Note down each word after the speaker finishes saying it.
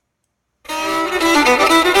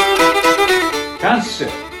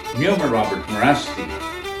Tasse, Mioma Robert Morasti.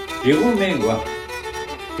 Diego Megua,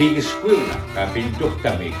 Pigisquilna, Capin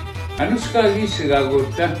Duktami. Anuska Lisa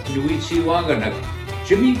Gota, Luigi Waganak,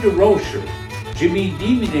 Jimmy DeRocher, Jimmy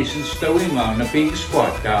Dimination Stowima on a big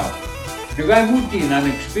squat down. Nagamuti na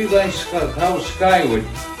nagspigay sa skyward,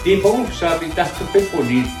 di po sabi takto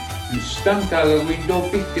peponi, and stamp taga window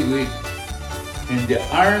pictiwit. In the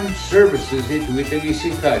armed services it with the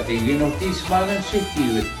gisikati, ginotis magan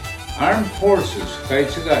city with armed forces, kahit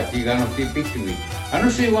sagati ganoti pictiwit. Ano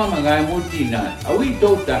sa iwa mga muti na, awi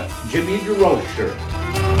tota, Jimmy DeRocher.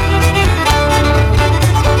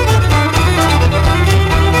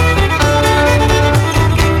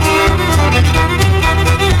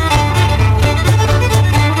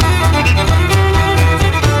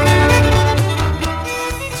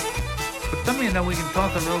 Now we can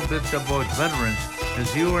talk a little bit about veterans, as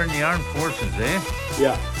you were in the armed forces, eh?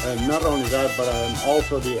 Yeah, and not only that, but I'm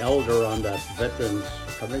also the elder on that Veterans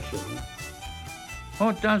Commission.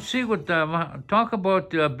 Oh, see what? Talk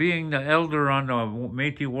about being the elder on the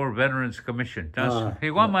Métis War Veterans Commission.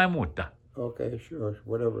 Okay, sure,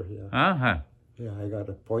 whatever. Yeah. Uh-huh. Yeah, I got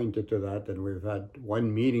appointed to that, and we've had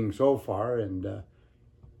one meeting so far, and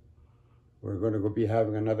we're going to be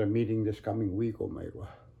having another meeting this coming week. Oh my God.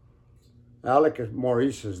 Alec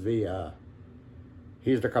Maurice is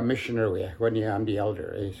he's the commissioner when I'm the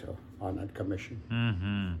elder, so on that commission.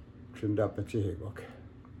 Mm-hmm. Okay.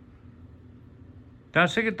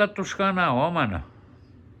 Sige tatuskana omana.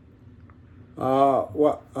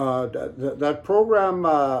 That program,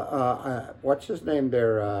 what's his name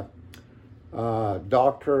there?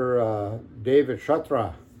 Dr. David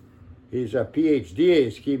Shatra. He's a PhD,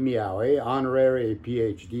 he's Kimiao, honorary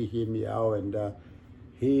PhD Kimiao, and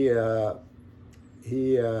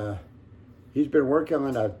he's been working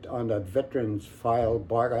on that veterans file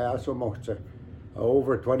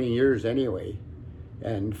over 20 years anyway,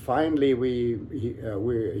 and finally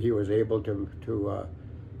he was able to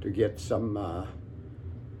get some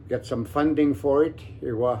funding for it.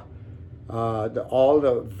 All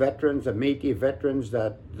the veterans, the Métis veterans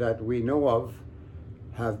that we know of,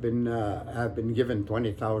 have been given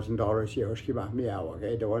 $20,000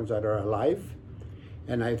 okay, the ones that are alive.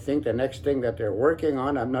 And I think the next thing that they're working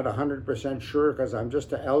on, I'm not 100% sure because I'm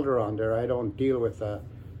just an elder on there. I don't deal with the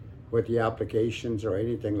applications or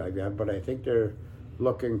anything like that. But I think they're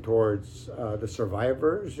looking towards the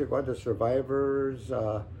survivors. The survivors,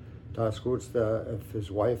 if his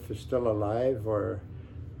wife is still alive, or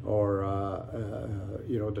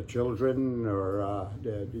the children, or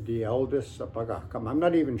the eldest. I'm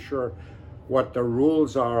not even sure what the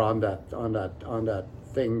rules are on that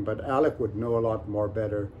thing, but Alec would know a lot more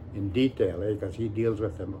better in detail, because he deals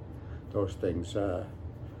with those things.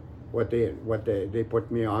 What they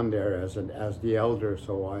put me on there as the elder,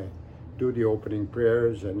 so I do the opening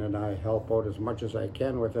prayers, and then I help out as much as I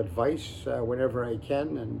can with advice whenever I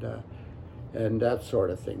can, and that sort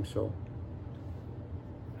of thing. So.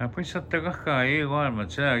 Louis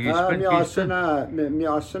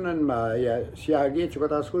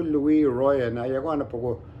Roy and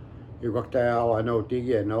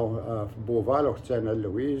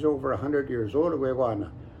Louis is over 100 years old.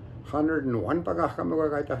 101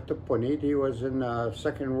 he was in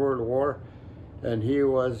Second World War, and he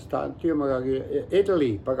was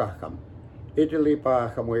Italy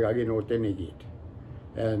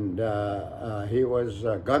and he was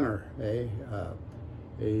a gunner.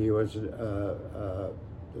 He was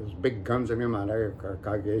those big guns in him,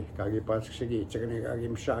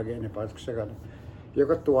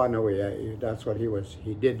 that's what he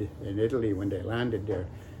did in Italy when they landed there.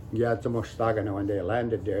 When they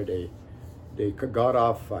landed there, they got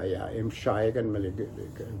off Imshagan,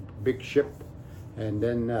 big ship, and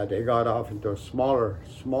then they got off into smaller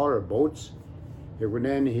boats. And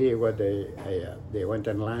then they went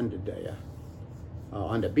and landed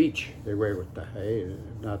on the beach. They were with the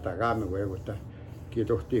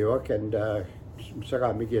and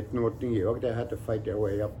they had to fight their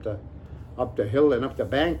way up the hill and up the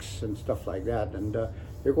banks and stuff like that. And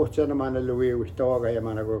you go to Louis with dog, I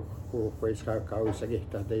man go you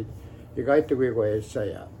got to go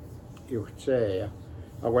say you say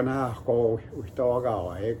I wanna go with dog,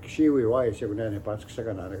 she wise you then pass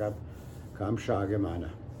second I got come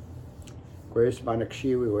shagamana. Quest manak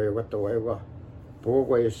she we what the way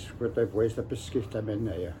Bogues with the waste of biscuit in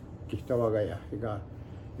there. Kihtawagaya, you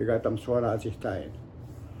got them swara time.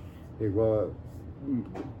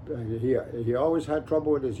 He always had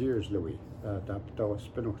trouble with his ears, Louis. That was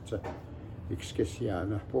Spinoza.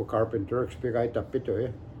 Excisiana, poor carpenter, expegait a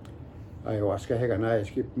pito. I was Kahagan, I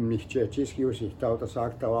skip Michiski, was he thought a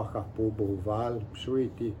Sakta, Pubu, Val,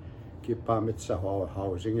 Sweetie, pamitsa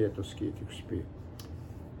housing etuski tikspi.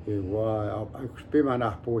 Iwa akspi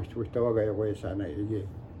mana puist wistawaga yawe sana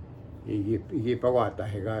igi pawata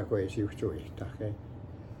hega ko siuchuita ke.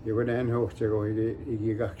 Iwa nen hochego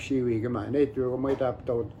igi gakshiwi gama netu mo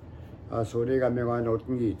itapto asuriga me gano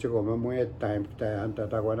tingi chego mo time ta anta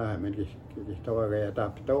tawana men kistawaga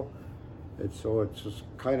tapto. It's just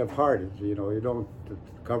kind of hard, you know. You don't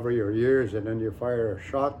cover your ears and then you fire a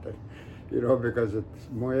shot, you know, because it's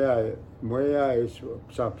moya is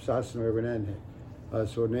sas no even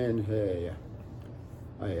so nen he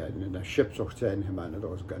in the ships of ten man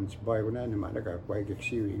those guns by when man ka kwai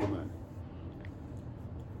geksiwi man.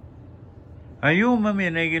 Ayo mami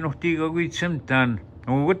naging tiga witsemtan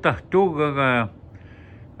uwata tuga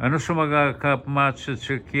ano sumaga kapmatsa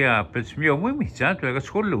tsakia pets mio mimi tanto ga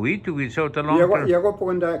skollo itu we so ta long. Yago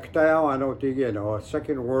punda ktayo ano tige no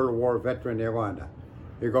Second World War veteran yagana.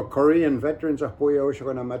 Yago Korean veterans apoyo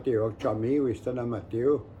sho na matio chami wista na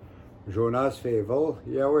matio Jonas Fevel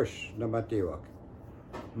yawish na matio.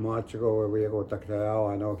 Macho we go taktayo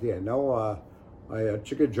ano here no I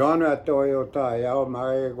chika John at Toyota yao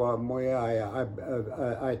mai go moya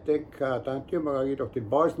I think tanto magagito ti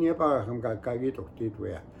Bosnia pa ham kagito ti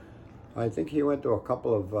we. I think he went to a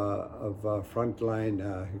couple of frontline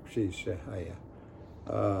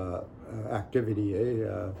activity,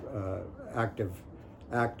 active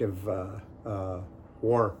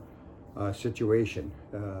war situation.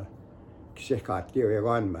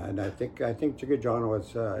 And I think Chicka John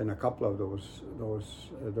was in a couple of those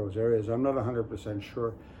areas. I'm not 100%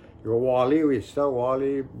 sure. Your Wally, we still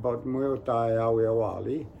Wally, but Muta we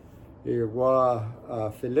Wally.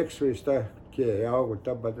 Felix we still.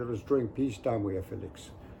 But it was during peacetime we have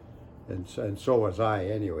Felix, and so was I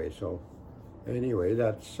anyway. So anyway,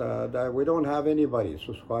 that's that we don't have anybody.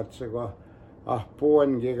 So squats even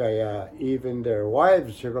their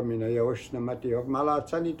wives.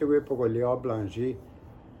 Malatsani to go Leo Blanchi.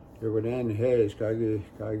 You would end haze kagi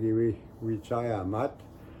we chaya mat.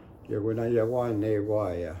 You would yawan ne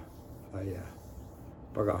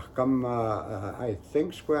I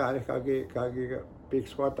think square kagi. Big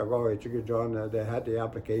squat ago, John, they had the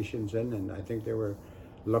applications in, and I think they were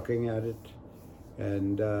looking at it.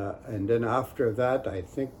 And then after that, I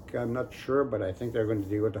think, I'm not sure, but I think they're going to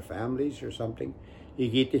deal with the families or something. The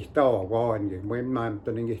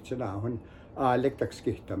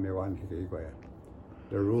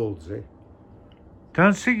rules, eh?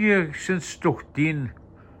 Tansig since Stochtin,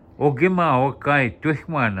 Ogima or Kai,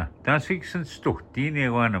 Twigmana, Tansig since Stochtin,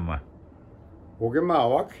 Ewanama.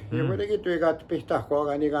 Ogimawak, you would get to got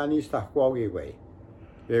Pistahquag and Igani Stahquagi way.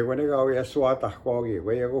 They want to go a Swatahquagi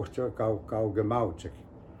way, go to Kaugamautic.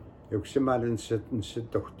 Uximan and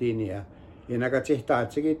sit Tochtinia in a Gatita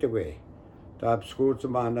to get away. Tap school to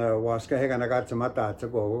man was Kahaganagatamata to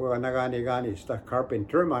go, and Nagani Gani stuck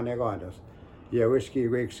carpenter man egonas. Yeah, whiskey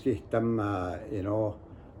wakes them, you know,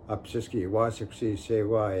 Upsiski was say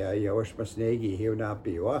why, Yosh Masnegi, he'll not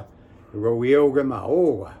be what?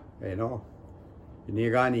 Rowiogama, you know.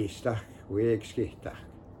 Niganista, we exkita.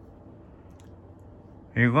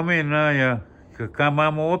 You come in now,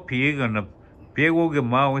 Kamamo pig and a pig will get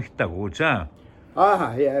ma with the woods. Yeah,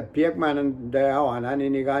 Pigman and the Awan and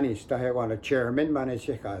Niganista have on a chairman,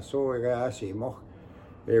 Manesika, so I see more.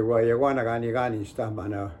 They were Yawana Ganiganista,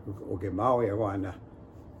 Mana Ugemau, Yawana.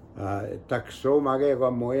 Taxo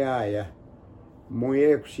Mageva Moya.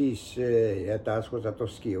 Moje precies, dat was dat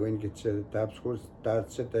oski, dat was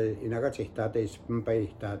in agatie dat is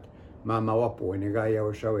bij dat mama wapo en ga je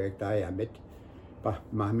zo ik daar ja met pa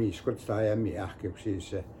mami skot daar ja mi ach precies.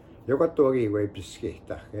 Je gaat toch weer precies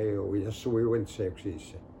dat je zo weer wint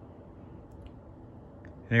precies.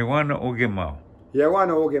 Je wanna Ogimau. Je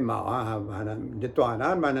wanna Ogimau, dit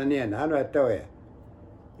aan maar nee aan wat toe.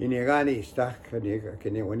 In Irani stak,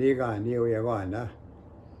 ken je wanneer nieuw je wanna.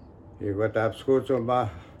 You got up school to ma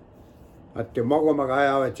at the Mogo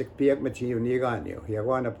Magaya, a chick piak machi Niganio. You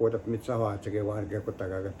want to put up Mitsaha to get one get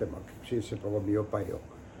the mug. She's a probably payo.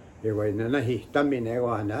 You were in a hit them in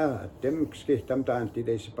Ewana, them skit them down to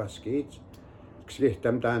the paskits. Skit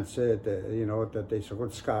them down said, you know, that they so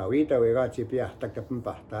good scar. We got Chipia, tucked up and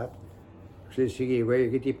that. She's a way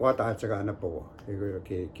get it what I got a po.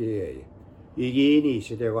 Igini,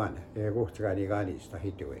 said the one. They go to Ganiganis to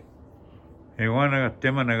hit away. Ewana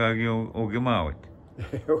temanagagi Ogimau.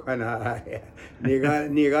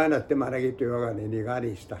 Nigana temanagito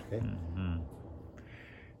Niganista.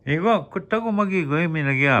 Ego, Kutago Magi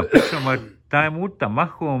Goiminagia, Pisama Time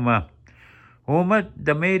Utamahoma. Oma,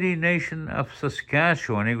 the Métis Nation of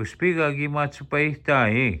Saskatchewan, ego spiga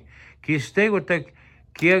Gimatsupaita, Kistegotek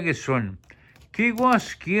Kiageson,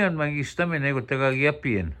 Kiguas Kian Magistamin ego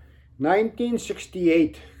Tagagiapian.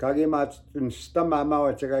 1968 kagimat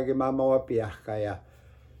stamama kagimama piahkaya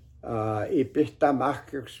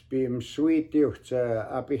ipihtamahkyks pim suitiuhtsa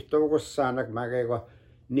apihtogussaanak magego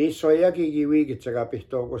ni soyaki giwigit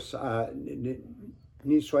apihtogus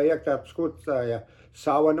ni soyak tapskutsa ja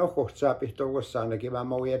saawanohutsa apihtogussaanak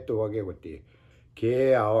imamawietuagewti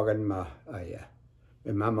ke aogan ma aya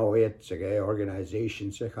imamawitsege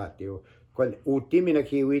organization se khatiu kun utimina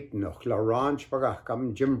kiwit noch la ranch pagah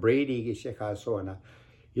kam Jim Brady gi se khasona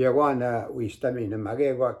yawana wistamina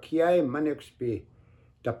magego kiai manexpi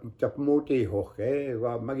tap muti hoche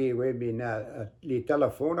wa magi webina li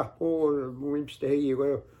telefona po muimstegi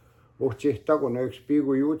go ochihtago no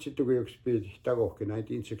expigu yutsitu go expistago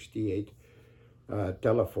 1968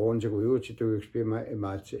 telefoons go yutsitu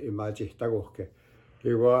imachihtago ke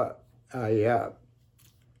iwa ya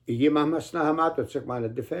igimahmasna hamatot sekmana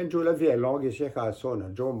defenju la vie longi sekha sona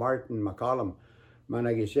Joe Martin McCollum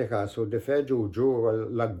managi sekha so defenju jo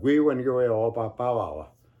la gwiwan go opa pawa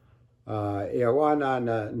yawana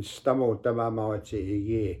na stamo tamamawatsi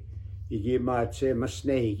igi matse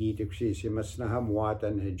masnegi tuksisi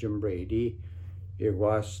masnahamwatan Jim Brady. It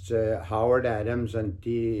was Howard Adams and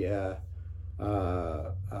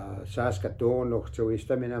Saskatoon och så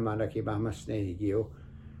istamina manaki masnegi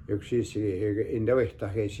yksisi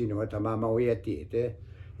indavihtahe sinu tamamawati te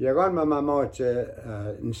yagan mamawatse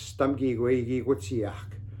stamgi goigi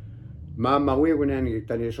kutsiak Mamma wiunen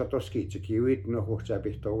tani sotoskitsi kiwit no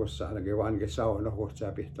huhtsapihtogussaanak iwange sawa no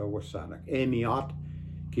huhtsapihtogussaanak emiat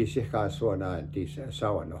kisihka suona antis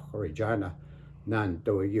sawa no Regina nan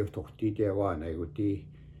to igihtohti tewana iguti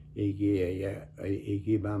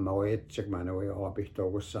igi mamma wetsek mana we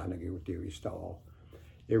apihtogussaanak iguti wistao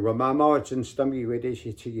iwa mamma watsen stamgi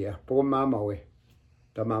wedesitsigia po mamma we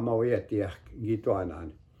ta mamma wetiak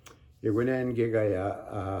gituanan igunen gigaya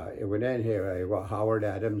igunen here Howard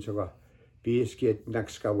Adams Biskit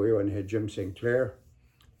nakskawi on Jim Sinclair.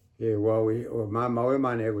 Wawi o mamawi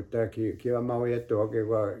mane gutta kiwa mawi eto ke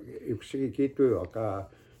wa yksi kitu ka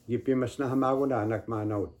gipimas na hamaguna anak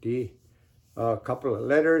manauti. A couple of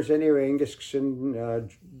letters anyway ingisksin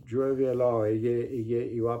juovia law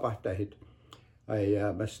ige iwapahta I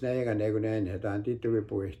masnega negunen had anti to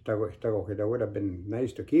report tago it would have been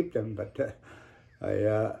nice to keep them but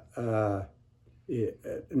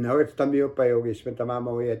now it's tamio payogis when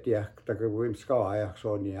tamama wetia takawimska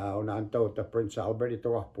ayaxonia on antota Prince Albert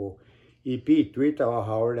toapu EP Twitter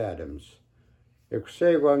Howard Adams.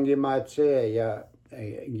 Ekse wangi matse ya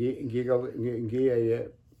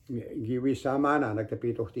giwi samana na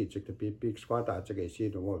kapitohti te pipik squata te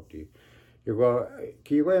sino moti. Yugo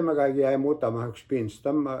kiwe magagi ay muta mahexpins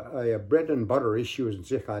tam bread and butter issues in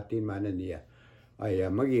sihatin manania. Ay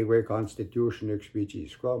magiwe constitution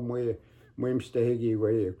species ko mo Mwimstegi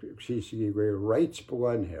way sisi way rights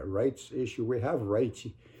puan here rights issue we have rights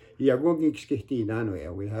yagongi skihti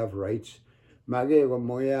nano we have rights mage go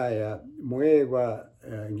moya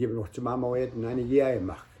given what mama wet nani ya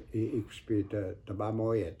mach expert the mama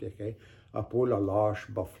wet okay apola lash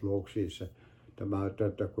buffalo sis the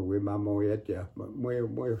mata ko we mama wet ya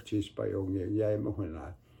moy chis pa yong ya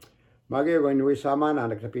mohna mage when we samana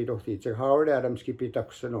na kapito ti Howard Adams ki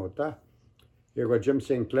pitaksanota Jego Jim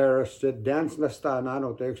Sinclair said dance na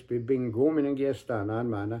stanan to exp bing gomin and gestanan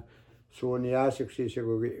mana so niasiksi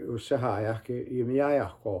usahaya ki imiaya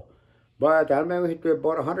ko but I remember it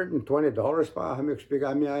about $120 pa ham exp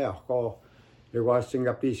amiaya ko it was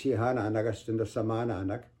Singapisi hana nagastin the samana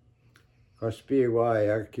anak cospi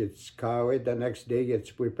why kids kawe the next day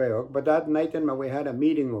gets prepared but that night and we had a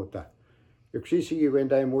meeting ota Yuksisi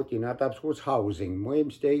went I muti na taps was housing moim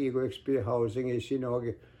stay you go exp housing is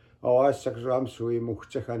sakram sui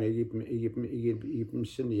muhtsakhana igim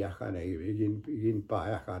siniakhana igin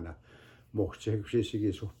paakhana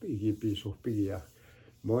muhtsakhsigi igipi sohpigia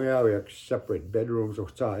moya we separate bedrooms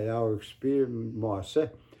ya exp mose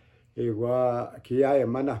ewa kia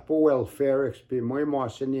mana po welfare exp moy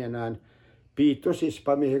mose nianan pitos is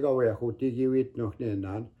pamihiga we khutigiwit noch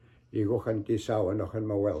nenan ego khanti sawa noch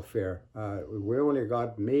ma welfare we only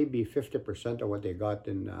got maybe 50% of what they got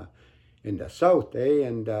in the south,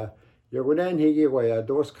 and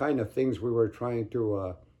those kind of things we were trying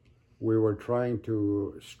to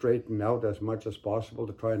straighten out as much as possible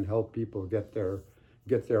to try and help people get their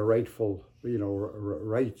rightful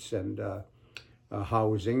rights and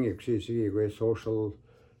housing,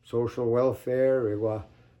 social welfare,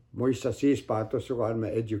 moisasis patos ma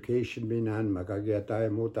education binan magageta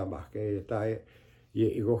mutamake tai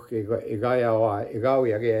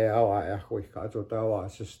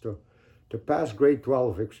to pass grade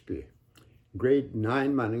 12 XP. Grade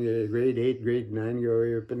 9 man, grade 8, grade 9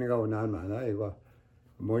 yo pinago nan man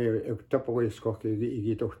Moi tapo skoki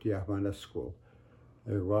igi tohtia mana school.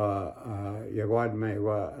 Yagwad me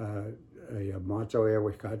ya macho ya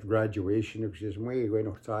we got graduation which is moi we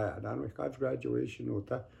noch tsaya dan we got graduation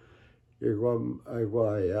uta. Ya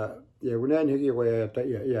unan higi we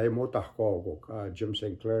ya mota ko Jim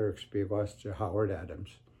Sinclair experience to Howard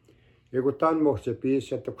Adams. Yagutan mo se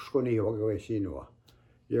piece at skoni we sinua.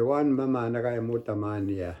 Yawan mama naga mota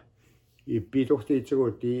mania. That's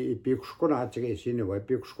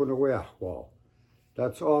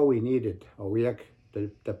all we needed.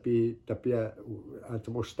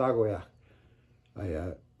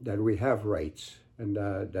 That we have rights and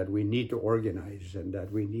that we need to organize and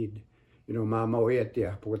that we need, mama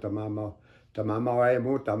oetia, puta mama, ta mama ay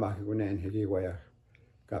mo tama kunen higi waya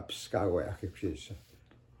kaps kawaya kipsis.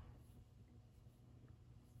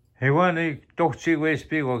 Hewani tohti we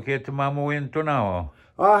speak o ke te mama wen tonao.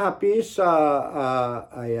 Piece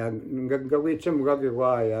gawitsam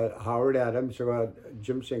gagawa Howard Adams or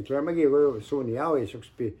Jim Sinclair magi go suni awi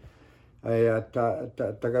sukspi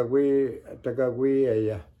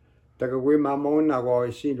tagawi mamon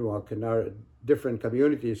ago sinu kana different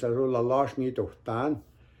communities arola lashni tohtan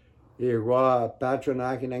igwa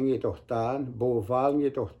patronak inangi tohtan boval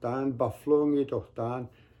ngi tohtan buffalo ngi tohtan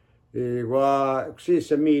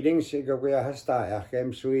some meetings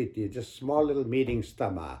just small little meetings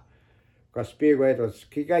tama. Because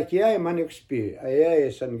Kikai manixpi,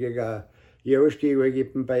 and Giga Yoski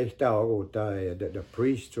Wigipin the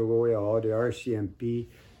priests who all the RCMP,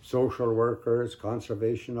 social workers,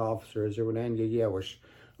 conservation officers, we're going to Yoski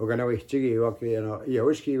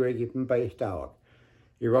Wigipin Baitao.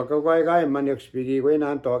 You walk away, guy, money speaking, when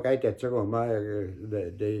I talk, I get to go,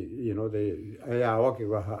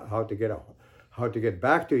 how to get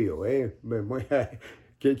back to you, eh?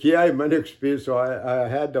 So I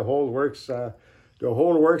had the whole works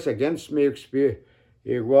against me,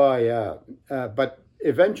 but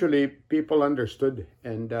eventually people understood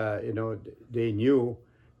and, they knew,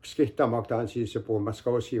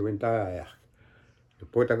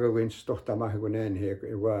 Potagawins tohtamahunen here,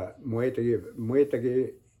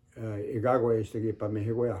 Muetagi Igagways to give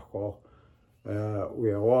Pamihuako. We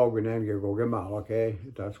are all going to go gema, okay?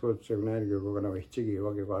 That's good. So we're going to Chigi,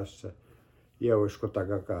 what it was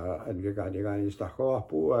Yoskotagaka and Gigadigan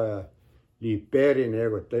Stahopu, Li Perin,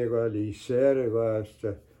 Egotego, Li Ser was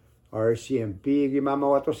RCMP,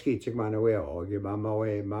 Gimama Watoski, Chikmanawe, or Gimama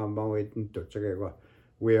way, Mamma waiting to Chagua.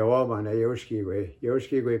 We are all man a Yoski way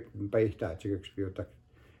by that experience.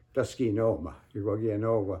 Taski noma, you go again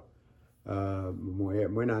over.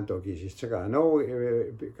 Muenantoki is Chaka. No,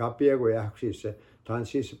 Capia, we actually say,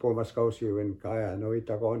 Tansis Pomascosi when Kaya, no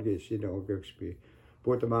Itagongi, Gixby.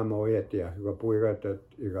 Put a mamma oetia, you got Puigat,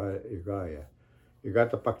 Igaya. You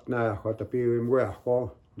got the Pacna, what the Pim were,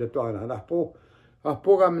 the Tona, a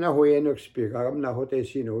pogam na hoen speak, I'm not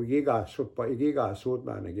hotesino, Giga,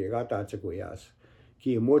 Sutman, Gigata Chaguias.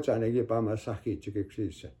 Ki mocha negi pa masaki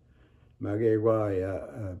chikixisa magegwa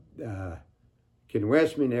kin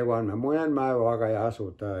westmine wan mamoyan ma waga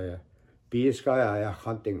yaso ta piska ya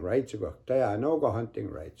hunting rights go ta no go hunting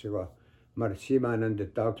rights go marsima nan de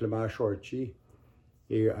taklema shortchi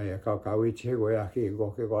I ka kawichi go ya ki go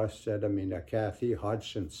ke go said mina Kathy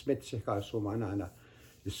Hodgson Smith se ka so manana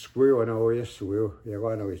squeal no yesu ya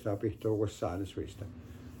go no is up to go san swista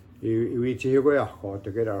we go ya to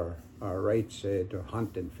get our rights to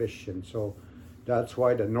hunt and fish, and so that's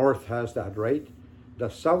why the North has that right. The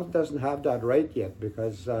South doesn't have that right yet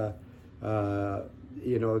because the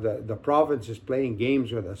province is playing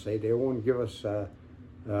games with us. They won't give us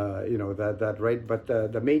that right. But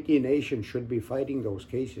the Métis Nation should be fighting those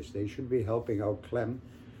cases. They should be helping out Clem,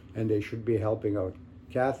 and they should be helping out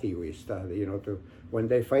Kathy. When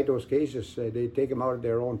they fight those cases, they take them out of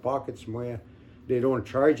their own pockets. They don't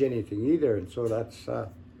charge anything either, and so that's.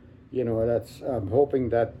 I'm hoping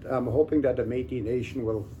that the Métis Nation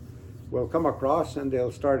will come across and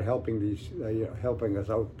they'll start helping helping us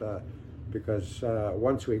out because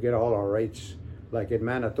once we get all our rights, like in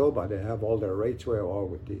Manitoba, they have all their rights where all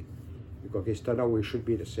with the Gokistano, we should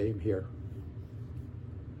be the same here.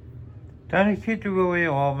 Tani kitu go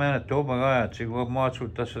all Manitoba ga go machu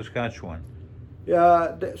ta Saskatchewan.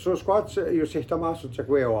 Yeah, so Scots you say Tamasu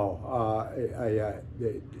Chakwe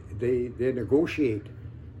they negotiate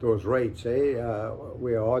those rights, they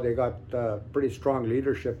got pretty strong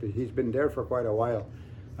leadership. He's been there for quite a while,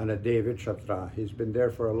 and David Chatra. He's been there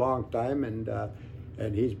for a long time, and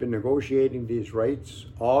he's been negotiating these rights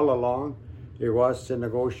all along. He was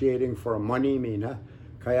negotiating for money, Mina.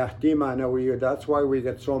 That's why we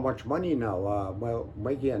get so much money now. Well,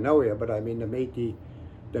 Mikey, I know you, but I mean the Métis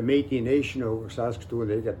the Métis Nation who sask to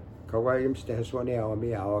they get Kawaiim Stehswani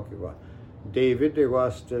Awami Awakiwa. David it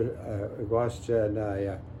was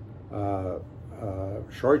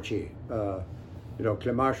Shorchi,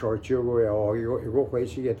 Clement Shorchi go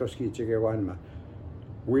Kwesi Getoski Chigewanma.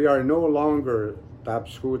 We are no longer tap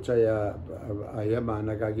skuta ayama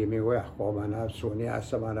nagagimi we ko mana sunia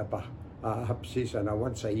samana pa hapsisa na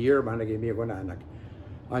once a year managimi ko na anak.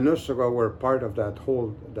 Anusoga we're part of that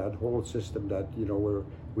whole system that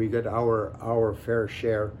we get our fair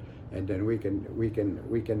share, and then we can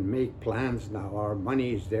make plans now. Our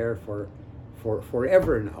money is there for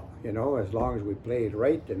forever now, as long as we play it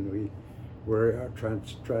right and we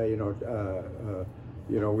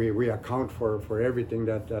account for everything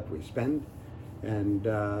that we spend, and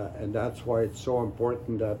that's why it's so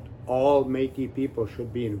important that all Métis people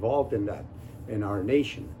should be involved in that, in our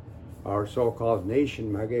nation, our so-called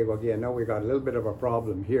nation. Now we got a little bit of a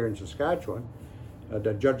problem here in Saskatchewan.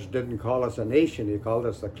 The judge didn't call us a nation; he called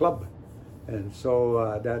us a club, and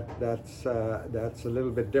so that's a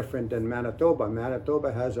little bit different than Manitoba.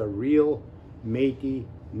 Manitoba has a real Métis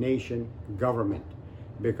Nation government,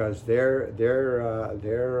 because their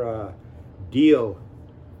deal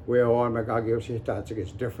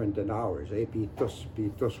is different than ours.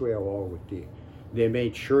 They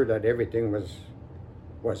made sure that everything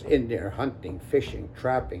was in there: hunting, fishing,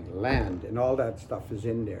 trapping, land, and all that stuff is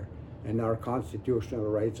in there, and our constitutional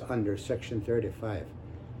rights under Section 35.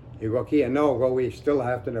 We still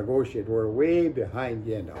have to negotiate. We're way behind,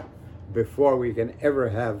 before we can ever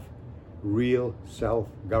have real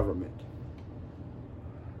self-government.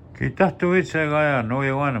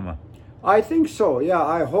 I think so. Yeah,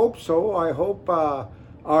 I hope so. I hope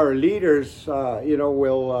our leaders,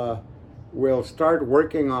 will start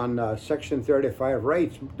working on Section 35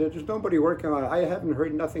 rights. There's nobody working on it. I haven't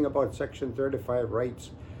heard nothing about Section 35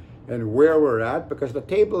 rights and where we're at, because the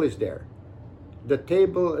table is there. The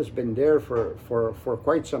table has been there for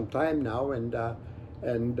quite some time now, and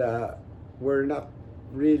we're not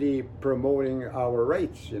really promoting our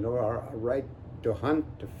rights. Our right to hunt,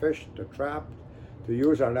 to fish, to trap, to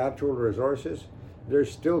use our natural resources.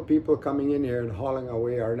 There's still people coming in here and hauling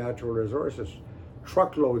away our natural resources.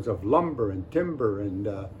 Truckloads of lumber and timber and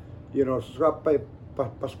our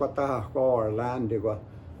land.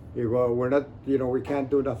 We're not, we can't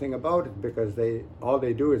do nothing about it, because all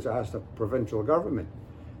they do is ask the provincial government,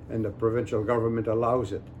 and the provincial government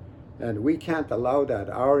allows it. And we can't allow that.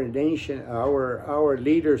 Our nation, our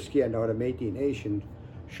leaders here in the Métis Nation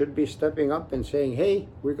should be stepping up and saying, hey,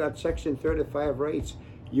 we got Section 35 rights.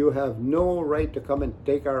 You have no right to come and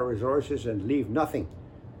take our resources and leave nothing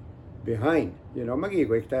behind. And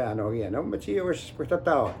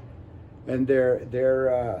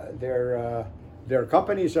their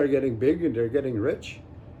companies are getting big and they're getting rich,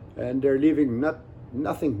 and they're leaving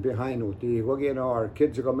nothing behind. Our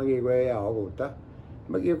kids are coming away.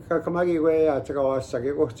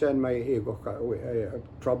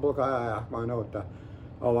 Trouble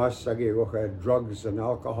drugs and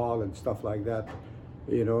alcohol and stuff like that,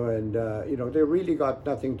 and they really got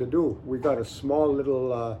nothing to do. We got a small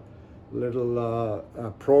little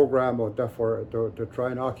program to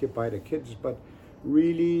try and occupy the kids, but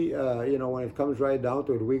really, when it comes right down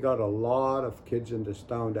to it, we got a lot of kids in this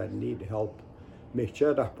town that need help.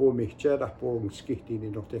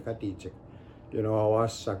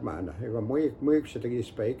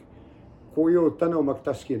 Kuyo tano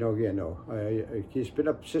magtaski no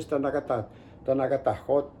kispina sista nakata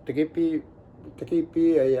tikipi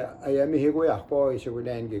ayami higoya ko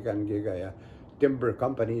isugunan giga timber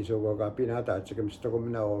companies o ga pinata chikim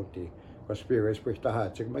stogumna oti conspiracy pushtaha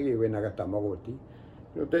chikmagi we nagata magoti.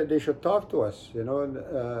 They should talk to us,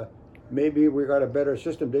 maybe we got a better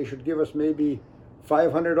system. They should give us maybe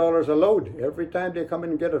 $500 a load. Every time they come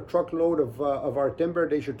and get a truckload of our timber,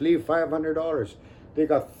 they should leave $500. They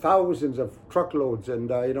got thousands of truckloads, and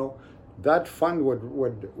that fund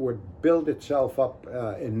would build itself up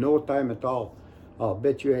in no time at all. I'll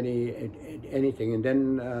bet you anything. And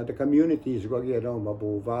then the communities,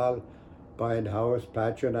 Mabuval, Pine House,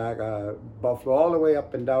 Pachonaga, Buffalo, all the way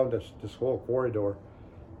up and down this whole corridor.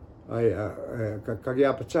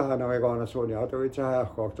 Kagyapatsaha na gona Sonia, Autoritsa,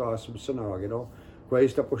 Hokta, Subsana,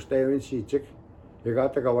 Questa Posteo in Sichik, you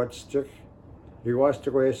got to go watch Chick. He was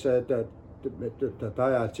to go said that the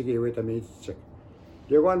Taya Chiki with a meat chick.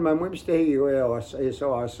 You want my mum stay, you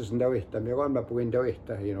saw us as no it, and you want my window it,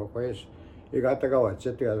 Quest. You got to go at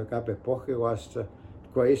City of the Cape Poch, he was to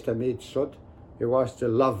Questa meat sod. He was to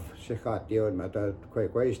love Shichat, the old matter,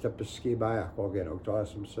 Questa Pesky by a Hogan or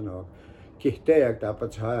Tossum Sano. Kihtek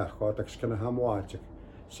tapats haya, Kotax can ham watch.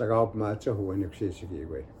 Sagop Matcha who in the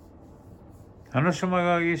way. Ano sa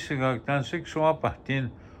magagisig tansik suapahtin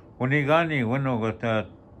unigani wano gata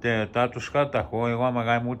tatus kata ko iwa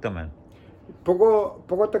magaimutaman. Pogo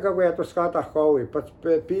taga we to skata kowi, but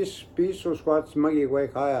peace squats magi we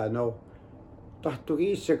kaya no.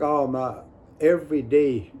 Tahtugi sigaw ma every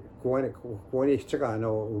day kuani sigaw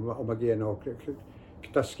no magi no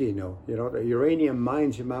kitaski no. You know, the uranium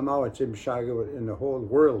mines in Mamao it's in the whole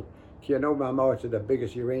world. You know Mamao it's the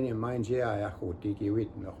biggest uranium mines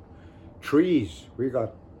no. Trees, we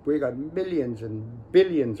got millions and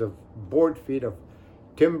billions of board feet of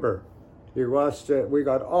timber. We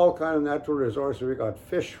got all kind of natural resources. We got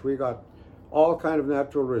fish. We got all kind of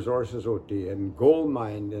natural resources out there, and gold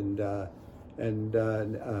mine, and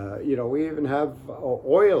you know, we even have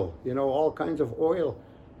oil. You know, all kinds of oil.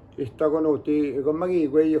 In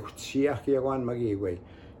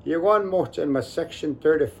Section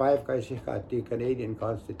 35 the Canadian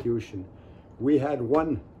Constitution, we had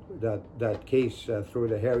won that case through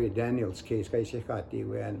the Harry Daniels case. We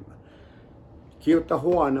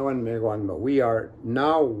are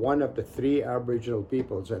now one of the 3 Aboriginal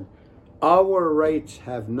peoples, and our rights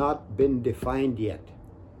have not been defined yet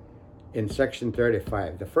in Section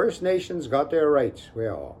 35. The First Nations got their rights.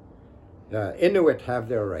 The Inuit have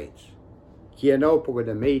their rights. Kianopo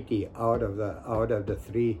the Métis out of the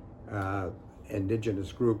 3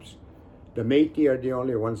 indigenous groups. The Métis are the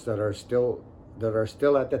only ones that are still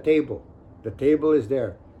at the table. The table is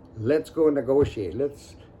there. Let's go negotiate.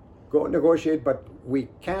 Let's go negotiate, but we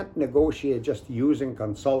can't negotiate just using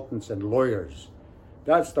consultants and lawyers.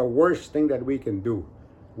 That's the worst thing that we can do.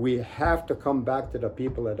 We have to come back to the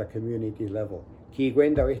people at the community level.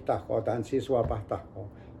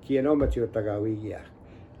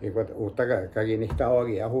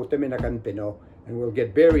 And we'll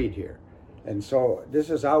get buried here. And so this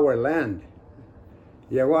is our land.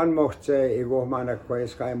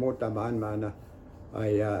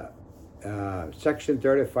 Section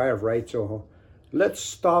 35 rights. Let's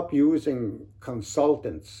stop using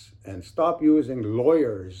consultants and stop using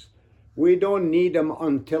lawyers. We don't need them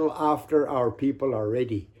until after our people are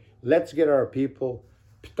ready. Let's get our people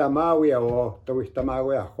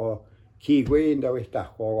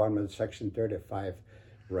Section 35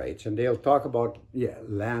 rights. And they'll talk about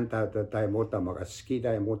land at the Taimotamak, ski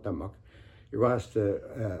Taimotamak. It was the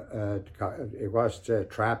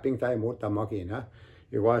trapping Taimotamak.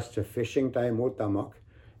 It was to fishing Taimotamak.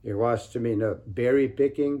 It was to berry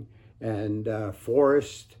picking and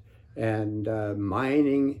forest and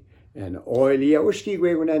mining and oil.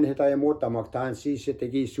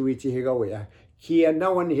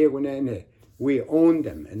 We own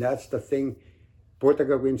them, and that's the thing.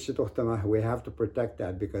 We have to protect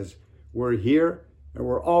that because we're here and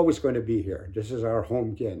we're always going to be here. This is our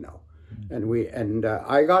home again now. And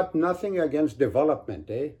I got nothing against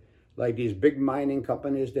development, Like these big mining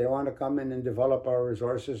companies, they want to come in and develop our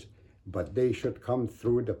resources, but they should come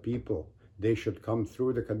through the people. They should come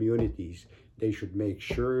through the communities. They should make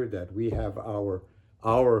sure that we have our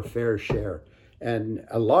fair share. And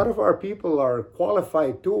a lot of our people are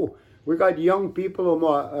qualified too. We got young people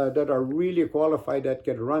that are really qualified, that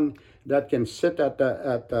can sit at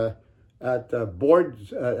the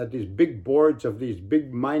boards, at these big boards of these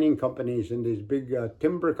big mining companies and these big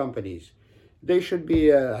timber companies. They should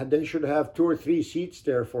have 2 or 3 seats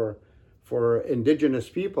there for indigenous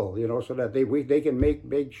people, so that they can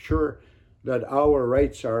make sure that our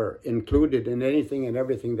rights are included in anything and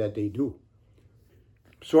everything that they do.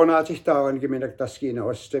 So na tihtawan giminagtaskina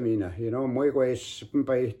ostamina, muy guys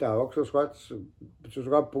paihtaok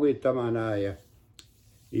suswat puita manaya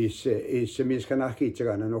is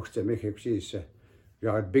miskanakitsagan and oxtemikipsis.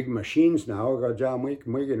 You got big machines now, got jamik,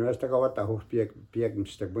 muy investa kawata hof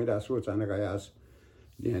piegmstek with us woods and gayas.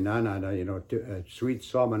 Nana, sweet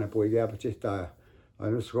salmon a puiga patista.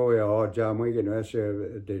 And it's go or jamik invest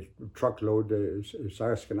the truckload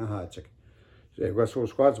saskana hatsik. They got so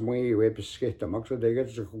squads muy way skate amok, so they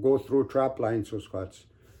get to go through trap lines so squads.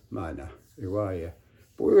 Mana, you are.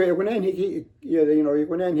 But when hiki, you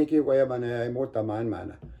when hiki way mana mota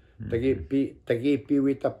mana. Tagi pi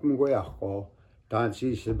with up ngoyako.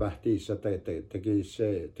 Tansi sebahti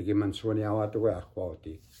tagi mansoni awat ngoyako.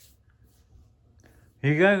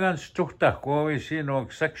 Higagan stuchta ko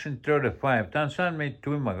Section 35. Tansan me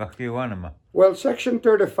tuima gakiwanama. Well, Section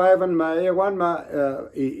 35 and my one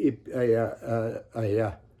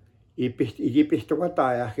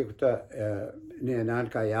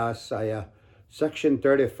Section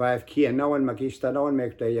 35 kia no one magista no one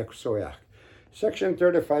make the yaksoyak. Section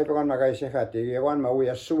 35 on magaisehati one ma we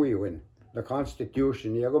are sui win the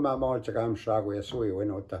Constitution yaguma mawchagam shag we are sui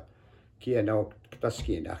win ota kia no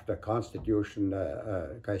taskin the Constitution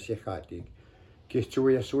kaisehati.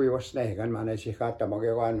 Kichuya sui was negan man as he got the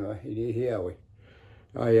Magawan here.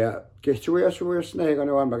 I Kichuya sui was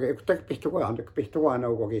negan one mag take Pituan, the Pituan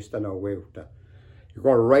Ogistano Weuta. You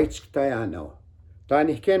got rights Tayano.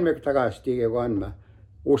 Tani ken make Tagasti one ma.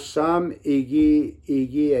 Usam igi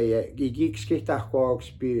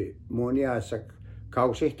skitachkogs be monia sak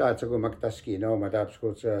kausita to go Maktaski, no,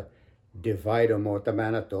 Madapsco's divide on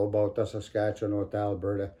Manitoba, Saskatchewan,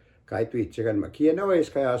 Alberta. Kai chicken makia no is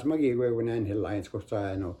kayas magi when an hill lines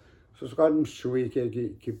no so scottum shui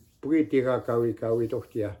ki puitiga kawi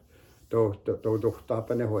tohtia to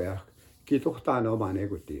dohtapane hoya ki tohtano mane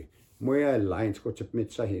guti moya lines ko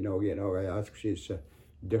mitsa hino I ask she's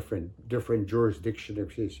different jurisdiction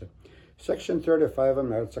she's section 35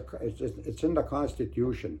 it's in the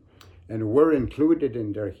Constitution and we're included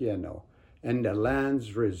in there here now and the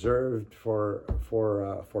lands reserved for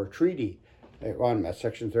treaty on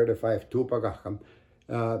section 35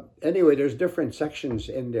 anyway, there's different sections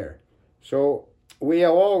in there. So we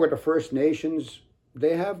are all with the First Nations.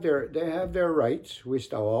 They have their rights. We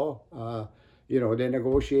still all, they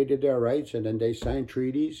negotiated their rights and then they signed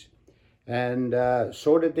treaties, and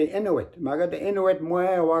so did the Inuit. Maga the Inuit in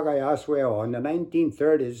the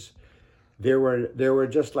 1930s, they were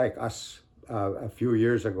just like us a few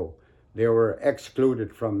years ago. They were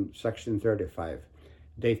excluded from section 35.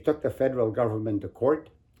 They took the federal government to court.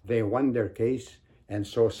 They won their case, and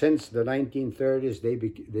so since the 1930s, they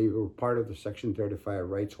were part of the Section 35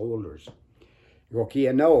 rights holders. The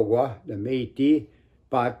Métis,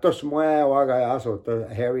 but the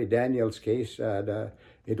Harry Daniels case,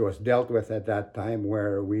 it was dealt with at that time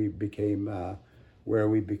where we became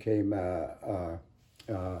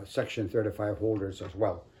Section 35 holders as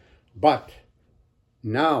well. But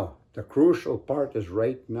now the crucial part is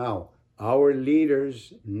right now. Our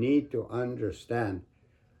leaders need to understand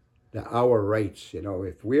our rights.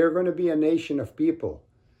 If we are going to be a nation of people,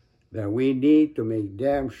 then we need to make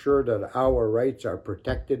damn sure that our rights are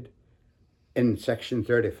protected in Section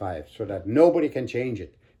 35 so that nobody can change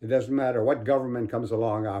it. It doesn't matter what government comes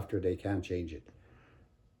along after, they can't change it.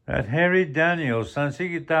 That Harry Daniels,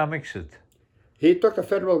 he took the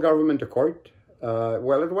federal government to court.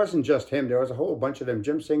 Well, it wasn't just him. There was a whole bunch of them.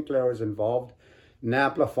 Jim Sinclair was involved.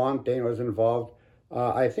 Nap LaFontaine was involved.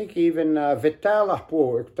 I think even Vital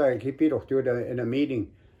Ahpo, in a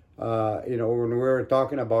meeting, when we were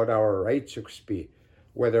talking about our rights,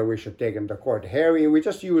 whether we should take him to court. We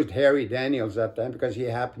just used Harry Daniels that time because he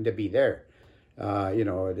happened to be there.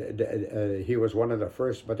 He was one of the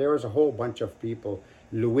first, but there was a whole bunch of people.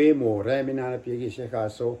 Luemo,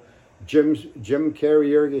 so Jim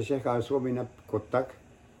Carrier, Kotak.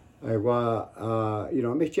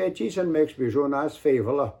 Michetis and Max Bijonas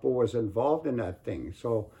Favel was involved in that thing.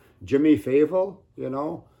 So Jimmy Favel,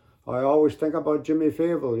 I always think about Jimmy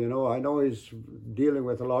Favel. I know he's dealing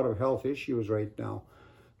with a lot of health issues right now,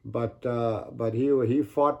 but he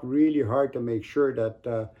fought really hard to make sure that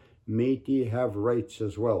Métis have rights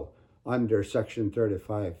as well under Section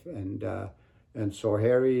 35, and so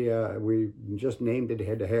Harry, we just named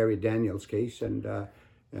it the Harry Daniels case, and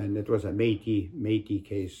it was a Métis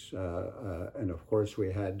case, and of course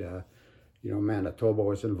we had, Manitoba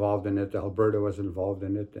was involved in it, Alberta was involved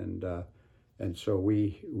in it, and so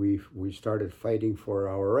we started fighting for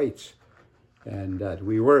our rights, and that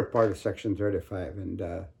we were part of Section 35, and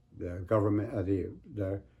the government,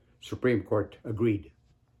 the Supreme Court agreed.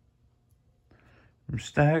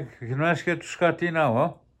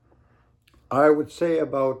 I would say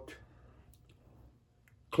about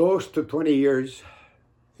close to 20 years.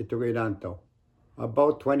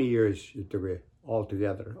 About 20 years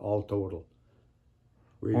altogether, all total.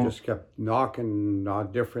 We just kept knocking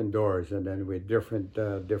on different doors, and then with different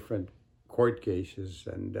court cases,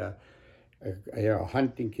 and a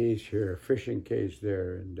hunting case here, a fishing case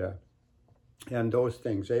there, and those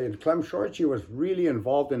things. And Clem Shorty was really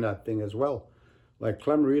involved in that thing as well. Like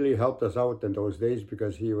Clem really helped us out in those days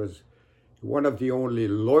because he was one of the only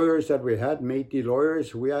lawyers that we had, Métis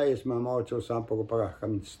lawyers. He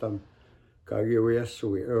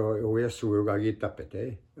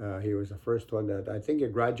was the first one that I think he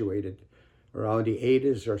graduated around the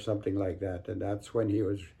 80s or something like that, and that's when he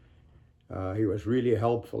was really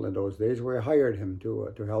helpful in those days. We hired him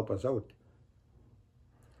to help us out.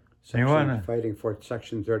 Fighting for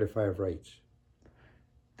Section 35 rights.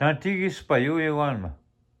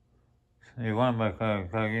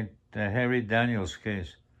 The Harry Daniels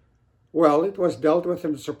case. Well, it was dealt with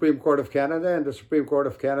in the Supreme Court of Canada, and the Supreme Court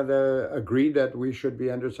of Canada agreed that we should be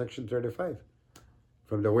under Section 35,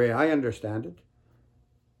 from the way I understand it.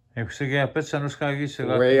 We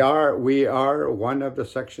are one of the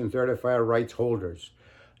Section 35 rights holders.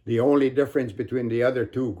 The only difference between the other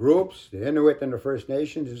two groups, the Inuit and the First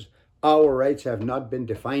Nations, is our rights have not been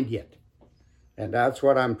defined yet. And that's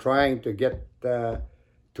what I'm trying to get to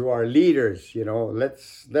our leaders. You know,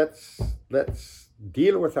 let's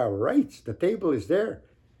deal with our rights. The table is there.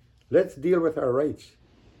 Let's deal with our rights.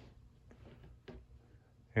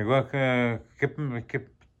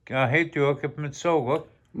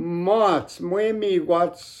 Mats, muemi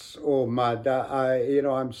what's you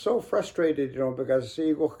know, I'm so frustrated, you know, because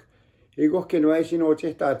igo kinwais, you know,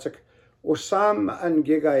 tihtatsik Osam and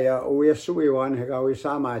Gigaya, Oyasuiwan,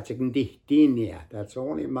 Hagawisama, Dihtinia. That's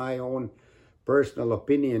only my own personal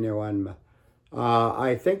opinion, Iwan.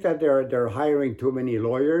 I think that they're hiring too many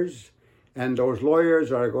lawyers, and those lawyers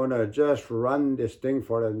are going to just run this thing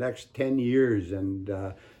for the next 10 years. And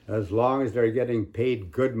as long as they're getting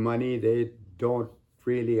paid good money, they don't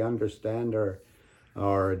really understand or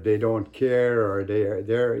they don't care, or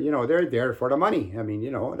they're you know, they're there for the money. I mean,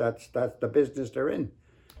 you know, that's the business they're in.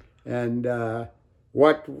 And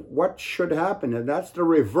what should happen, and that's the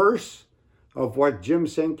reverse of what Jim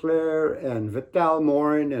Sinclair and Vital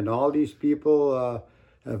Morin and all these people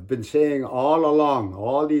have been saying all along,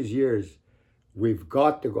 all these years. We've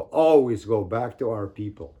got to always go back to our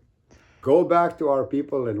people. Go back to our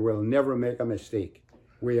people and we'll never make a mistake.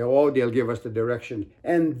 They'll give us the direction,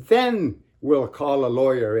 and then we'll call a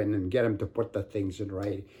lawyer in and get him to put the things in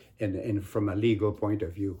right in from a legal point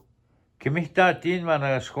of view.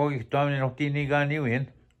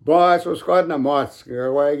 Boss was got na mots.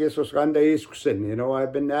 I guess was ganda iskusin. You know,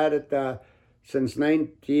 I've been at it since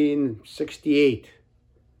 1968.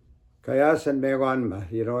 Kayasan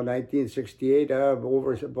megon, you know, 1968.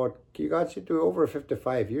 Over about kigatsi to over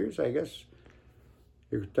 55 years, I guess.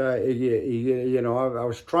 You know, I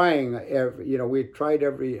was trying. You know, we tried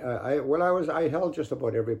every. I held just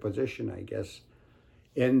about every position, I guess.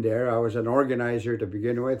 In there, I was an organizer to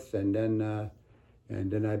begin with, and then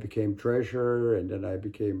I became treasurer, and then I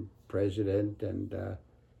became president, and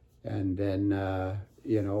then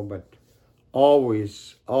you know, but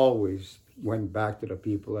always went back to the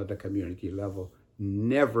people at the community level,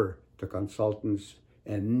 never to consultants,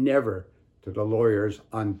 and never to the lawyers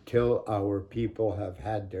until our people have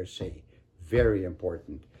had their say. Very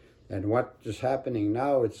important. And what is happening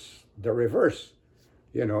now? It's the reverse.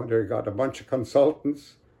 You know, they've got a bunch of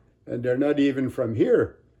consultants, and they're not even from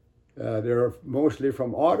here. They're mostly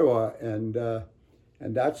from Ottawa, and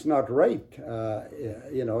that's not right.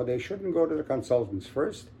 You know, they shouldn't go to the consultants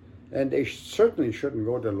first, and they certainly shouldn't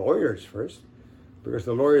go to lawyers first, because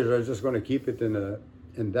the lawyers are just going to keep it in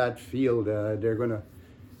that field. They're going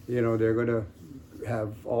to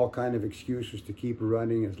have all kind of excuses to keep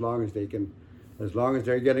running as long as they're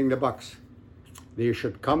getting the bucks. They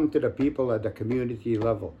should come to the people at the community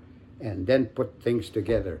level and then put things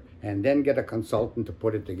together, and then get a consultant to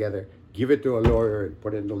put it together, give it to a lawyer and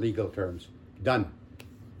put it in the legal terms. Done.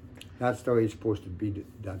 That's the way it's supposed to be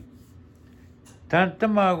done.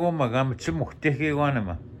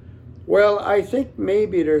 Well, I think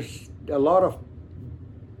maybe there's a lot of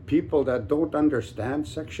people that don't understand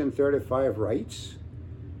Section 35 rights.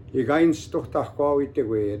 They don't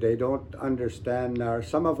understand.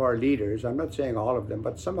 Some of our leaders, I'm not saying all of them,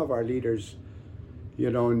 but some of our leaders,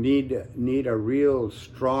 you know, need a real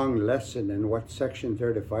strong lesson in what Section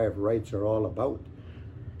 35 rights are all about.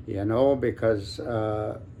 You know, because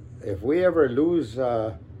if we ever lose,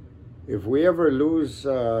 you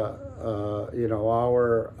know,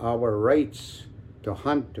 our rights to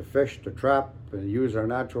hunt, to fish, to trap, and use our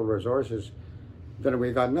natural resources, then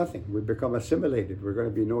we got nothing. We become assimilated. We're going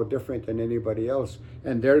to be no different than anybody else.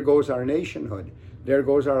 And there goes our nationhood. There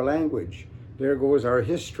goes our language. There goes our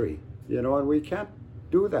history. You know, and we can't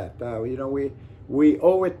do that. You know, we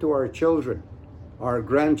owe it to our children, our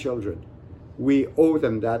grandchildren. We owe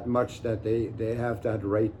them that much, that they have that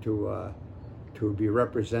right to be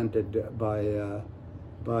represented by you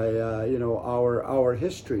know, our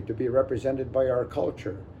history, to be represented by our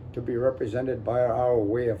culture, to be represented by our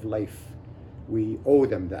way of life. We owe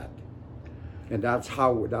them that, and that's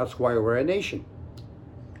why we're a nation.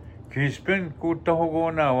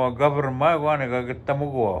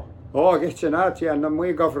 Oh,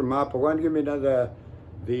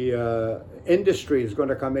 the industry is going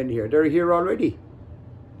to come in here. They're here already.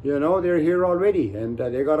 You know, they're here already, and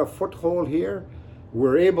they got a foothold here.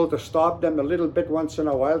 We're able to stop them a little bit once in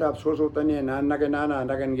a while.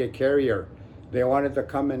 Carrier. They wanted to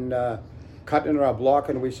come and cut in our block,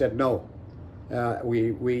 and we said no.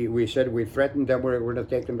 We said we threatened them. We're going to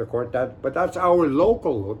take them to court. But that's our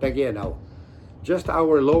local now, just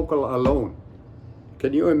our local alone.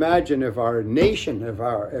 Can you imagine if our nation, if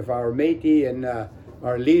our Métis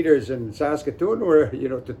our leaders in Saskatoon were,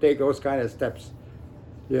 to take those kind of steps,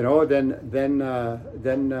 then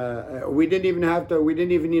we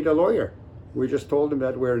didn't even need a lawyer. We just told them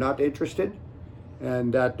that we're not interested,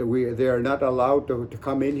 and that they are not allowed to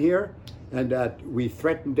come in here, and that we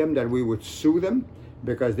threatened them that we would sue them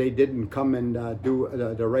because they didn't come and do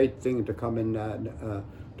the right thing to come and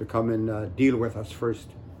deal with us first.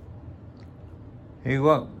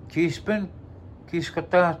 Iwa kispen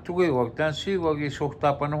kiskata tuwi wag tansi wag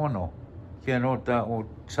isukta pa naman no. Kaya ta o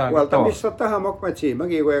sa Well, tamisota hamok machi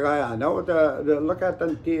magiwe kaya the look at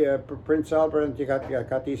the Prince Albert and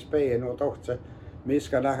Katis Bay and otochtsa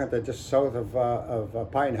miskanachanta just south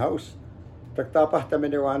of Pine House. Taktapah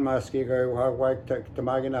taminiwan maski ko wag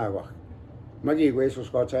tamaginawak. Magiwe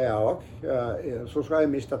suskotayawak suskay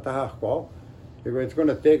mistataha ko. It's going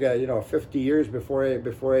to take 50 years before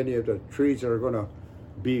any of the trees are going to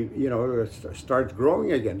be start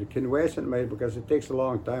growing again. Because it takes a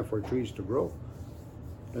long time for trees to grow,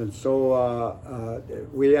 and so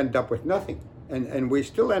we end up with nothing, and we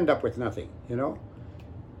still end up with nothing.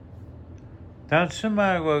 That's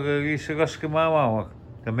my the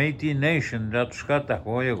Métis Nation. That's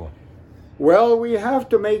Well, we have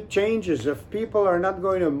to make changes. If people are not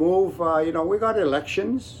going to move, we got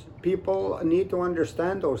elections. People need to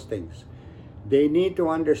understand those things. They need to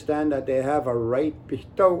understand that they have a right. You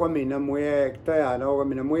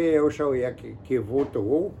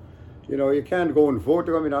can't go and vote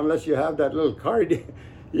unless you have that little card.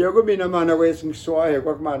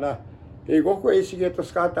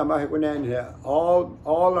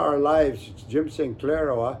 All our lives, Jim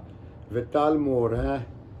Sinclair, Vital Moore,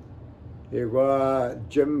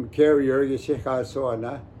 Jim Carrier,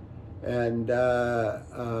 and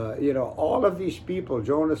all of these people,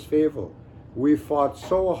 Jonas Favel, we fought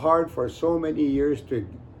so hard for so many years to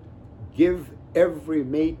give every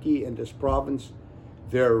Métis in this province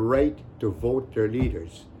their right to vote their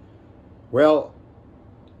leaders. Well,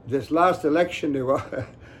 this last election,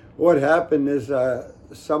 what happened is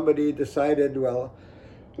somebody decided,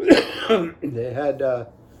 they had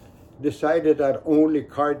decided that only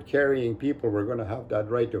card-carrying people were going to have that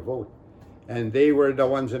right to vote. And they were the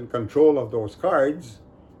ones in control of those cards.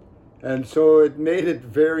 And so it made it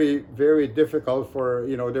very, very difficult for,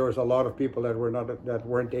 there was a lot of people that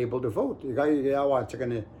weren't able to vote.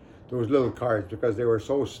 Those little cards, because they were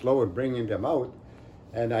so slow at bringing them out.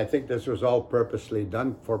 And I think this was all purposely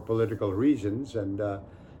done for political reasons. And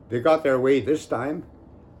they got their way this time.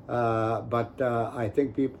 But I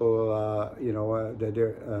think people,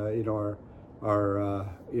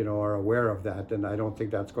 are aware of that, and I don't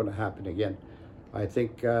think that's going to happen again. I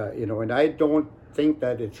think, and I don't think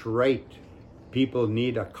that it's right. People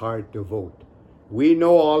need a card to vote. We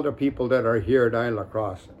know all the people that are here at Isle La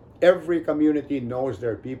Crosse. Every community knows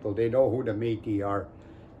their people. They know who the Métis are.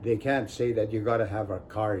 They can't say that you got to have a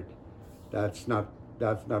card. That's not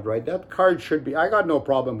right. That card should be. I got no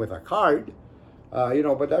problem with a card,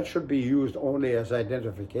 but that should be used only as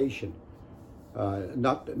identification.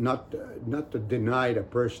 Not to deny the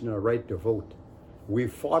person a right to vote. We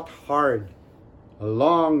fought hard,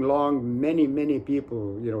 many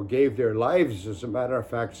people, gave their lives, as a matter of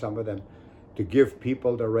fact, some of them, to give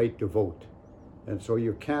people the right to vote. And so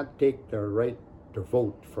you can't take the right to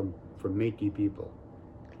vote from Métis people.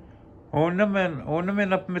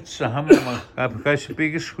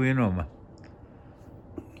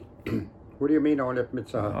 What do you mean on it,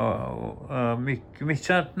 Mitsaha?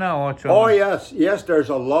 Oh yes, there's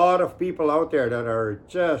a lot of people out there that are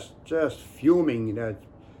just fuming,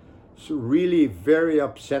 that's really very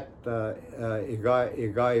upset. The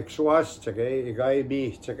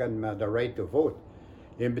right to vote.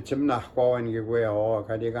 The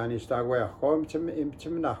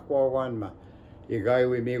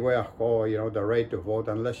right to vote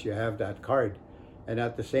unless you have that card. And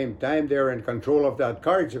at the same time, they're in control of that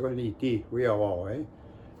card. And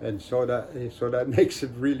so that makes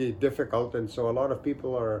it really difficult. And so a lot of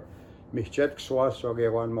people are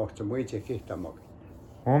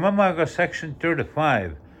Section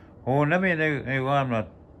 35.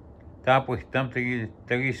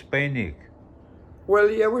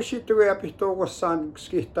 Well, yeah, we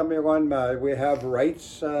have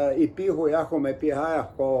rights.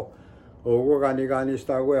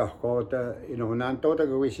 Nantota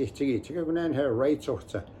go wishi her rights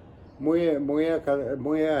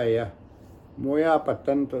muya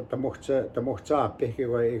patan tamucha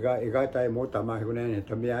igata mota mahunen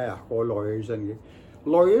tamia lawyers and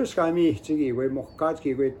lawyers kami chigi we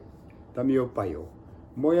mokatski we tamio payo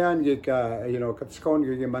moyan gika katskon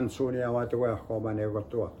gi mansuni awat we ko mane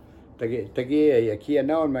goto tagi kia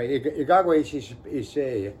now my igago is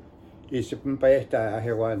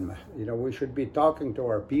You know, we should be talking to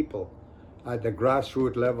our people at the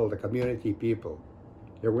grassroots level, the community people.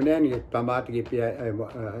 Rights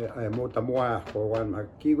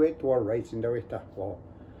in the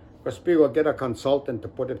because people get a consultant to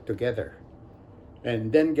put it together,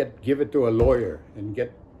 and then give it to a lawyer, and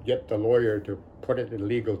get the lawyer to put it in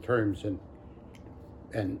legal terms, and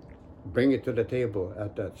bring it to the table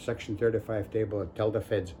at the Section 35 table and tell the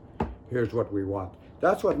feds, here's what we want.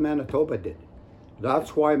 That's what Manitoba did.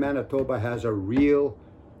 That's why Manitoba has a real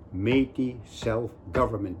Métis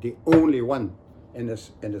self-government, the only one in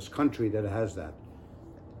this country that has that.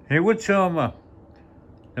 Hey, what's the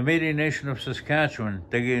Métis Nation of Saskatchewan?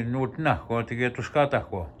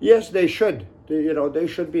 Yes, they should. They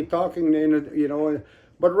should be talking.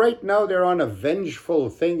 But right now they're on a vengeful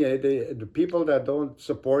thing. The people that don't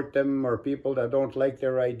support them, or people that don't like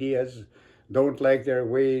their ideas, don't like the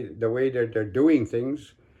way they're doing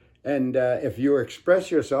things, and if you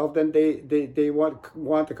express yourself, then they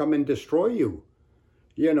want to come and destroy you.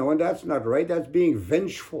 And that's not right. That's being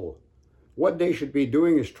vengeful. What they should be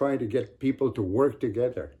doing is trying to get people to work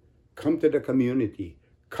together. Come to the community.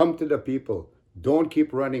 Come to the people. Don't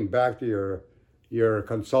keep running back to your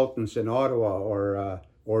consultants in Ottawa or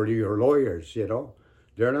to your lawyers.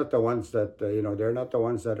 They're not the ones that they're not the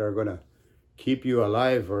ones that are going to keep you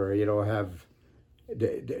alive, or have.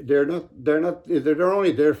 They're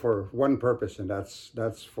only there for one purpose, and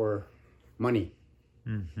that's for money.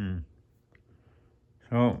 Mm-hmm.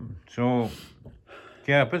 So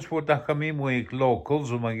Kiapes puhutaan kami muik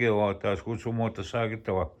locals umagio taas kutsumuota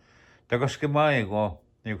saagitawa. Takaskemaego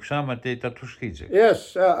yuksama teitä tuskitse.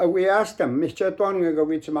 Yes, we asked them. We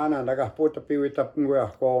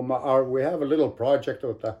have a little project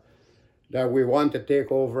that we want to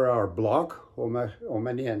take over our block. The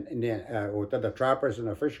trappers and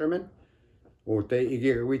the fishermen. About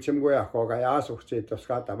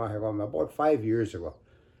 5 years ago.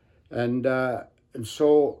 And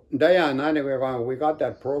so, we got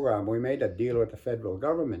that program. We made a deal with the federal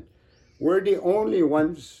government. We're the only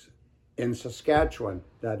ones in Saskatchewan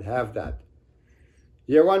that have that.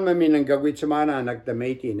 The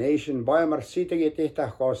Métis Nation,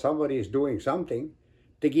 somebody is doing something.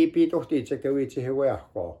 In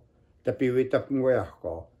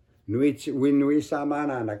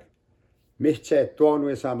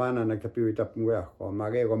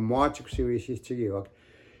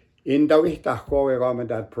the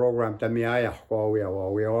that program,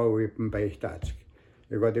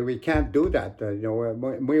 we can't do that.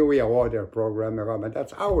 We award their program.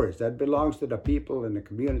 That's ours. That belongs to the people in the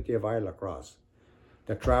community of Isle Cross,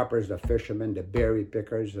 the trappers, the fishermen, the berry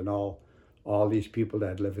pickers, and all these people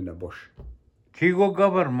that live in the bush. Kigo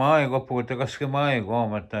gabar maego putakas maego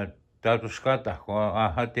mata tatuskata ko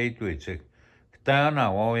ahate tuitsik.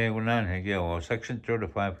 Tana wo yegunan hegeo Section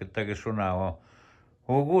 35 kitagisuna.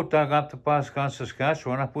 Who got the pass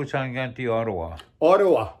Saskatchewan? I put on Ottawa.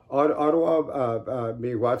 Ottawa,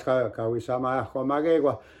 me watska kawisama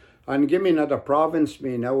komagegwa. And give me another province.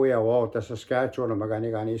 Me now we are the Saskatchewan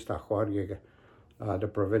maganiganista jorge, the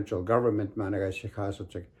provincial government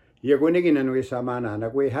managashikasochik. Yegunigin and we samana.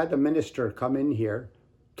 We had the minister come in here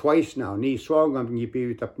twice now. Ni swangam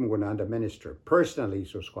yipiwitapmuguna the minister personally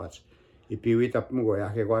so squats. Ipiwitapmugo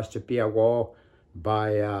yakwas to piago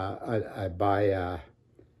by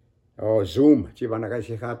Zoom,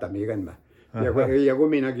 chibanagashikata miganma.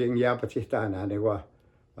 Yagumi naging yapachitana, negwa,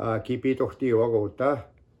 keep it of the ogota,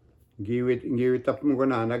 give it up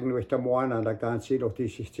mugana, nagnuitamuana, like Tansi of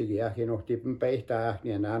Tishiaki, no tipping pesta,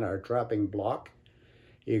 and our trapping block.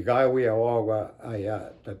 Igawi awa,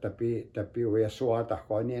 tapi we swata,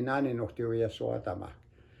 honi nani no tiwia swatama.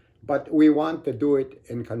 But we want to do it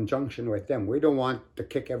in conjunction with them. We don't want to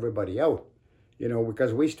kick everybody out,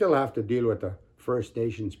 because we still have to deal with the First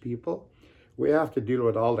Nations people. We have to deal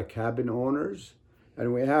with all the cabin owners,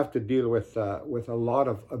 and we have to deal with a lot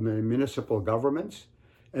of municipal governments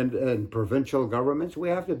and provincial governments. We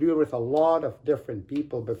have to deal with a lot of different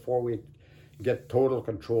people before we get total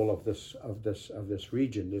control of this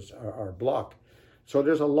region, our block. So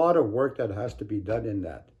there's a lot of work that has to be done in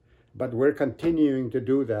that. But we're continuing to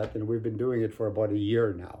do that, and we've been doing it for about a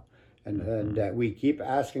year now. And we keep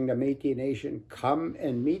asking the Métis Nation, come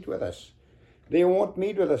and meet with us. They won't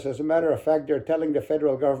meet with us. As a matter of fact, they're telling the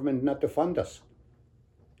federal government not to fund us.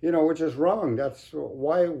 Which is wrong. That's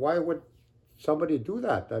why would somebody do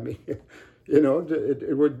that? I mean,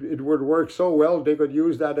 it would work so well. They could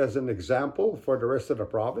use that as an example for the rest of the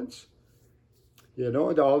province.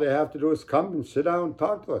 All they have to do is come and sit down and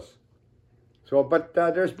talk to us. So, but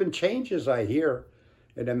there's been changes, I hear,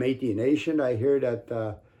 in the Métis Nation. I hear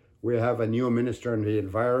that We have a new minister in the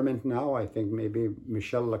environment now. I think maybe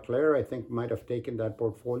Michelle Leclerc, I think, might have taken that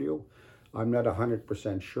portfolio. I'm not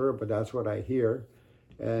 100% sure, but that's what I hear.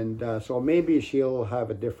 And so maybe she'll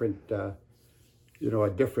have a different, a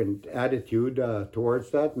different attitude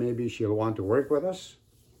towards that. Maybe she'll want to work with us,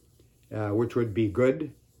 which would be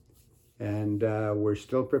good. And we're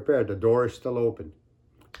still prepared. The door is still open.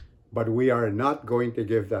 But we are not going to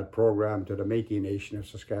give that program to the Métis Nation of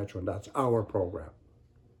Saskatchewan. That's our program.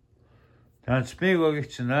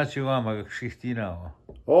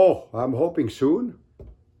 Oh, I'm hoping soon.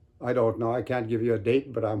 I don't know. I can't give you a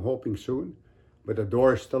date, but I'm hoping soon. But the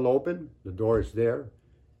door is still open. The door is there.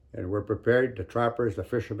 And we're prepared. The trappers, the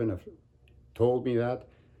fishermen have told me that.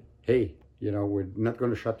 Hey, we're not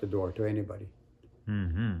going to shut the door to anybody.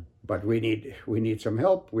 Mm-hmm. But we need some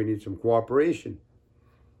help. We need some cooperation.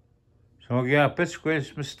 So yeah,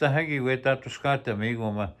 Pittsquist Mr. Haggy with that to Scott the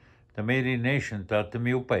Métis Nation that the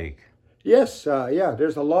Mupike. Yes,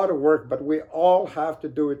 there's a lot of work, but we all have to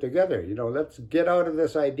do it together. Let's get out of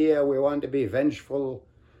this idea we want to be vengeful.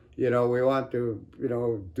 We want to,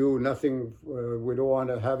 do nothing. We don't want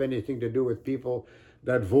to have anything to do with people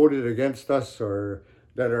that voted against us or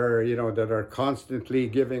that are constantly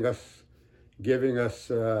giving us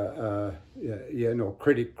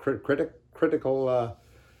critical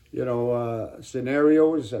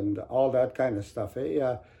scenarios and all that kind of stuff.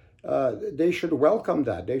 They should welcome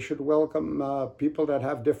that. They should welcome people that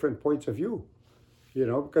have different points of view,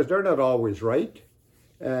 because they're not always right.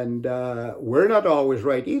 And we're not always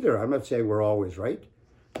right either. I'm not saying we're always right.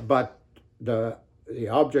 But the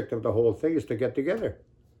object of the whole thing is to get together.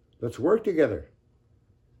 Let's work together.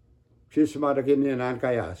 It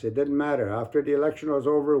didn't matter. After the election was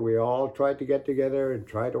over, we all tried to get together and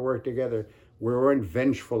try to work together. We weren't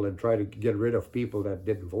vengeful and try to get rid of people that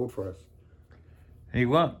didn't vote for us.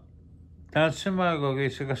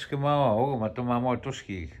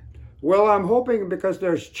 Well, I'm hoping, because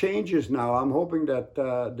there's changes now, I'm hoping that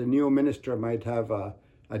the new minister might have a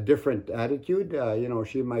different attitude.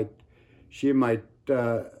 She might,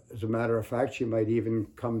 as a matter of fact, she might even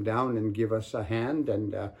come down and give us a hand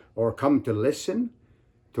or come to listen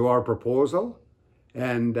to our proposal.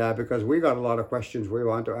 And because we got a lot of questions we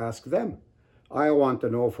want to ask them. I want to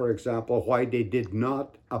know, for example, why they did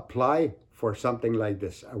not apply for something like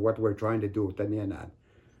this, what we're trying to do with Tanianan.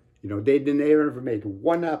 They never made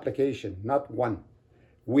one application, not one.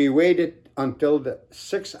 We waited until the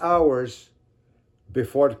 6 hours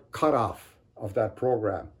before the cutoff of that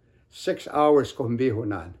program. 6 hours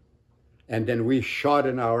kumbihunan. And then we shot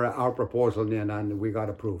in our proposal and we got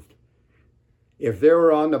approved. If they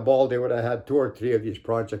were on the ball, they would have had 2 or 3 of these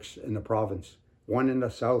projects in the province. One in the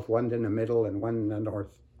south, one in the middle, and one in the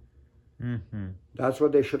north. Mm-hmm. That's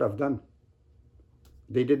what they should have done.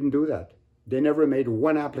 They didn't do that. They never made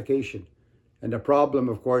one application. And the problem,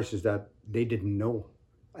 of course, is that they didn't know.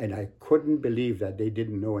 And I couldn't believe that they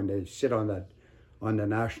didn't know, and they sit on the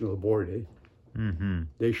national board. Mm-hmm.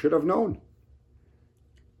 They should have known.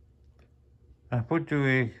 I put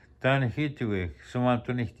to Tanahitui,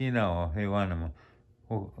 Samantunihtina, Hewanama.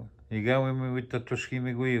 You got me with the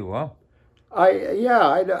Tuskimi.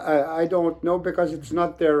 I don't know, because it's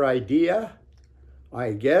not their idea,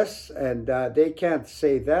 I guess, and they can't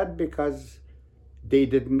say that because they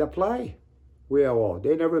didn't apply.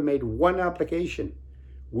 They never made one application.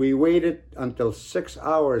 We waited until 6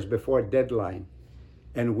 hours before deadline,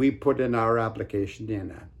 and we put in our application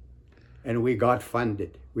and we got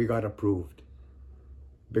funded. We got approved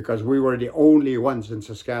because we were the only ones in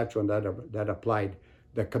Saskatchewan that applied.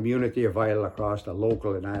 The community of Isle Lacrosse, the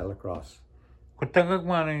local in Isle Lacrosse.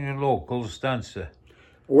 Locals dance.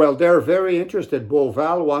 Well, they're very interested.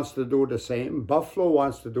 Beauval wants to do the same. Buffalo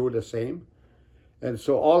wants to do the same. And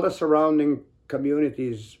so all the surrounding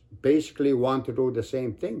communities basically want to do the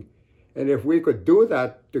same thing. And if we could do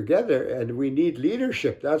that together, and we need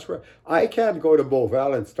leadership, that's where I can't go to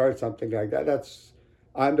Beauval and start something like that.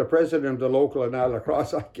 I'm the president of the local in Isle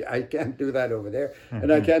Lacrosse. I can't do that over there. Mm-hmm.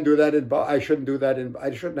 And I can't do that I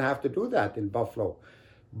shouldn't have to do that in Buffalo.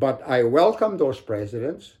 But I welcome those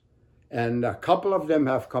presidents. And a couple of them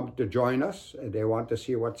have come to join us. And they want to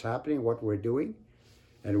see what's happening, what we're doing.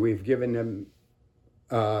 And we've given them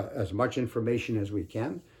as much information as we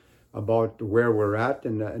can about where we're at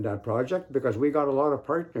in that project, because we got a lot of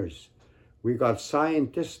partners. We got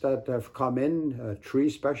scientists that have come in, tree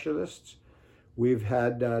specialists. We've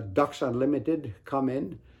had Ducks Unlimited come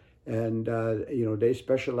in, and they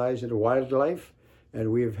specialize in wildlife.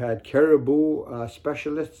 And we've had caribou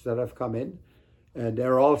specialists that have come in. And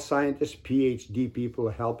they're all scientists, PhD people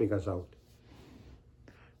helping us out.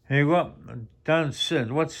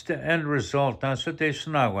 What's the end result? That's what they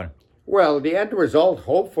snagging. Well, the end result,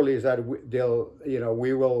 hopefully, is that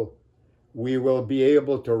we will be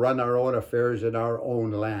able to run our own affairs in our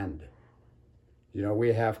own land.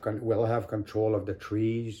 We'll have control of the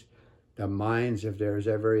trees, the mines, if there's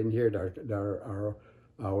ever in here.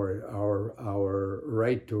 Our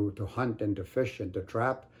right to hunt and to fish and to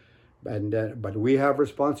trap, but we have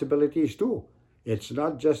responsibilities too. It's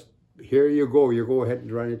not just here you go ahead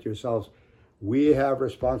and run it yourselves. We have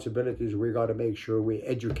responsibilities. We got to make sure we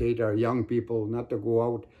educate our young people not to go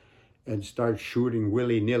out and start shooting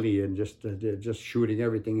willy-nilly and just shooting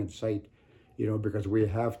everything in sight, because we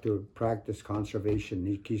have to practice conservation.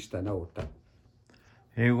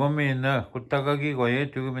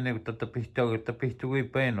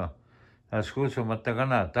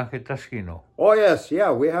 Oh yes,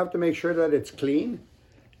 yeah. We have to make sure that it's clean,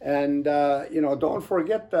 and don't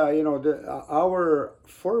forget, our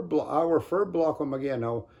fur block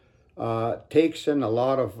takes in a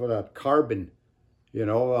lot of that carbon.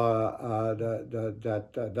 That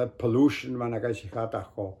pollution, a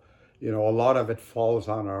lot of it falls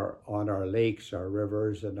on our lakes, our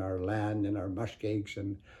rivers, and our land, and our mushcakes,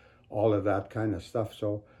 and all of that kind of stuff.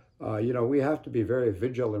 So, we have to be very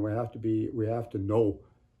vigilant. We have to know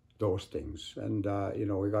those things, and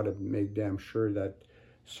we got to make damn sure that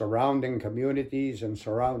surrounding communities and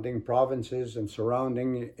surrounding provinces and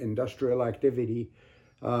surrounding industrial activity,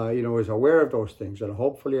 is aware of those things, and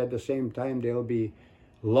hopefully at the same time there'll be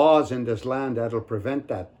laws in this land that'll prevent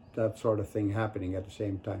that sort of thing happening at the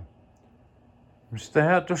same time.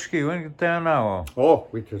 Oh,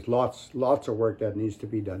 there's lots of work that needs to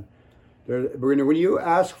be done. When you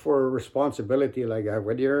ask for responsibility like that,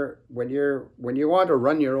 when you want to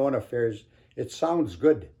run your own affairs, it sounds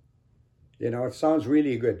good. It sounds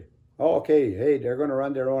really good. Oh, okay, hey, they're going to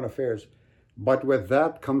run their own affairs. But with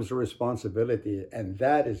that comes a responsibility, and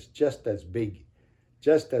that is just as big,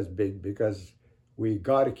 because we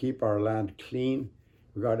got to keep our land clean.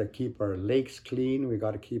 We got to keep our lakes clean. We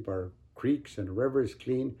got to keep our creeks and rivers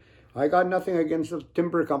clean. I got nothing against the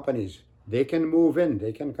timber companies. They can move in.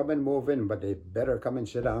 They can come and move in, but they better come and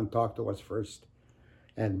sit down and talk to us first.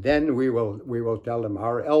 And then we will tell them,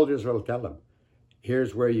 our elders will tell them,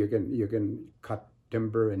 here's where you can cut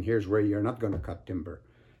timber, and here's where you're not going to cut timber.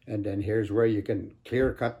 And then here's where you can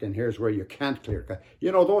clear cut, and here's where you can't clear cut.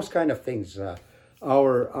 Those kind of things.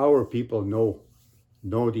 Our people know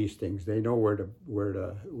these things. They know where the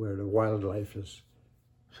wildlife is.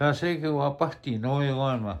 That's the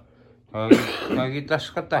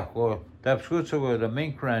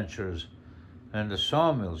mink ranchers and the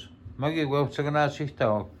sawmills.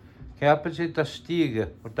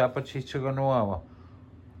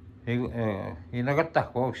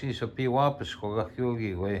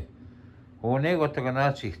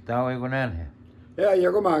 Yeah,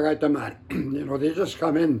 you know, they just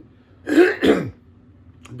come in.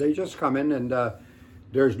 They just come in, and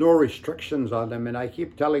there's no restrictions on them. And I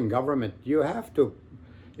keep telling government, you have to,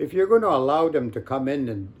 if you're going to allow them to come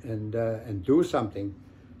in and do something,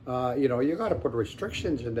 you got to put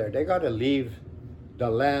restrictions in there. They got to leave the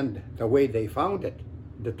land the way they found it,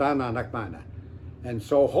 the Tana Nakmana. And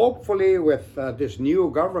so hopefully with this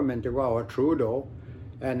new government, Trudeau,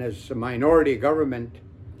 and his minority government,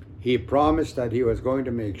 he promised that he was going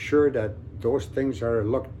to make sure that those things are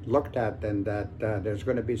looked at, and that there's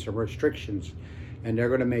going to be some restrictions, and they're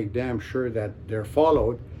going to make damn sure that they're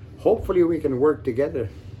followed. Hopefully we can work together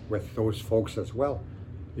with those folks as well,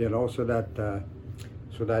 so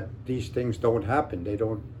that these things don't happen. They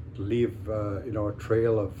don't leave a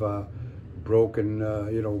trail of broken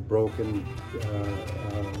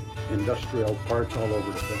industrial parts all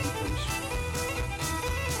over the place.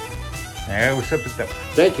 Yeah, what's up with that?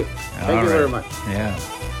 Thank you. Thank you very much. Yeah.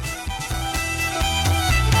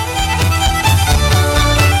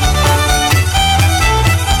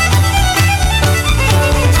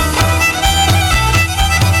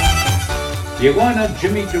 Llegó a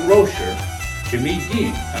Jimmy DeRocher, Jimmy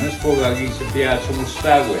Dean, and his pogagi sa Piazza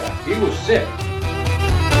Mustagua. He was sick.